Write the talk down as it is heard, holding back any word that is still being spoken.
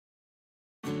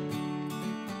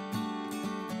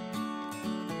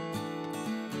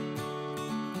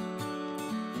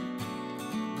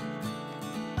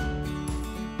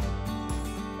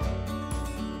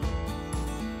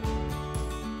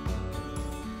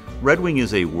Red Wing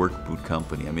is a work boot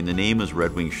company. I mean, the name is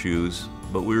Red Wing Shoes,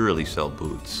 but we really sell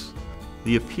boots.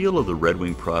 The appeal of the Red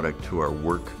Wing product to our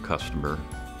work customer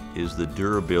is the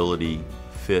durability,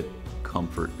 fit,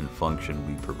 comfort, and function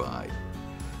we provide.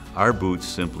 Our boots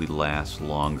simply last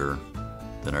longer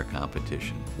than our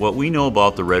competition. What we know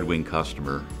about the Red Wing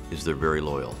customer is they're very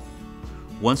loyal.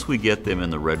 Once we get them in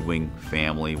the Red Wing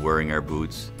family wearing our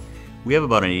boots, we have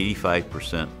about an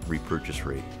 85% repurchase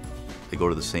rate. They go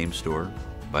to the same store,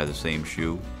 buy the same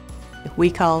shoe. We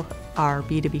call our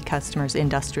B2B customers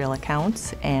industrial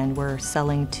accounts, and we're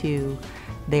selling to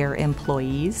their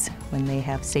employees when they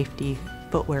have safety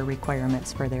footwear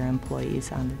requirements for their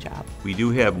employees on the job. We do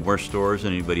have more stores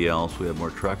than anybody else. We have more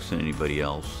trucks than anybody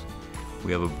else.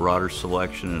 We have a broader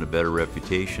selection and a better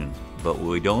reputation, but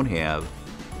what we don't have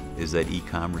is that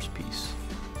e-commerce piece.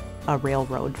 A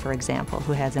railroad, for example,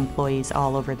 who has employees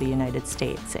all over the United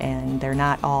States, and they're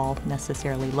not all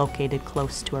necessarily located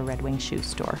close to a Red Wing shoe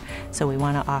store. So we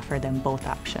want to offer them both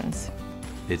options.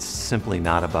 It's simply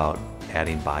not about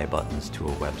adding buy buttons to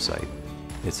a website.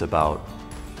 It's about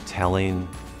telling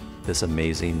this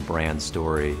amazing brand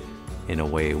story in a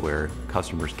way where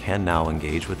customers can now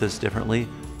engage with us differently,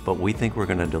 but we think we're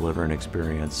going to deliver an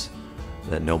experience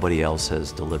that nobody else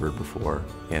has delivered before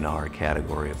in our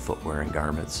category of footwear and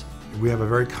garments. We have a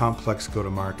very complex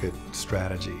go-to-market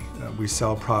strategy. We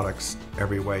sell products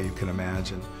every way you can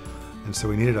imagine, and so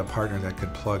we needed a partner that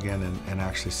could plug in and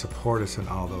actually support us in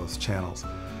all those channels.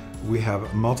 We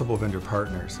have multiple vendor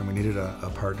partners, and we needed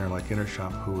a partner like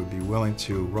Intershop who would be willing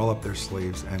to roll up their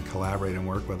sleeves and collaborate and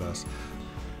work with us.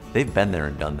 They've been there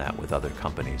and done that with other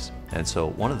companies, and so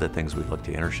one of the things we look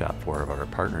to Intershop for of our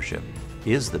partnership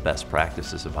is the best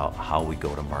practices about how we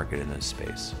go to market in this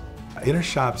space.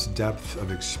 Intershop's depth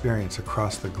of experience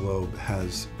across the globe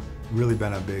has really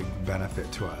been a big benefit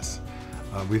to us.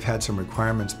 We've had some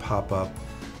requirements pop up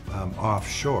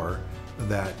offshore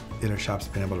that Intershop's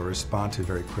been able to respond to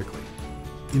very quickly.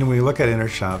 You know, when you look at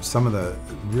Intershop, some of the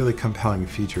really compelling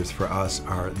features for us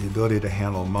are the ability to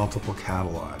handle multiple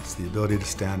catalogs, the ability to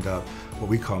stand up what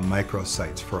we call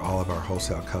microsites for all of our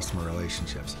wholesale customer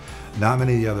relationships. Not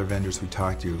many of the other vendors we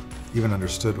talked to even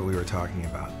understood what we were talking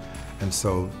about. And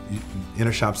so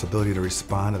Intershop's ability to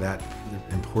respond to that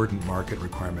important market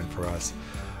requirement for us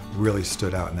really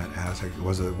stood out in that aspect. It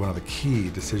was one of the key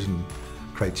decision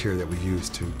criteria that we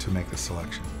used to make the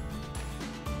selection.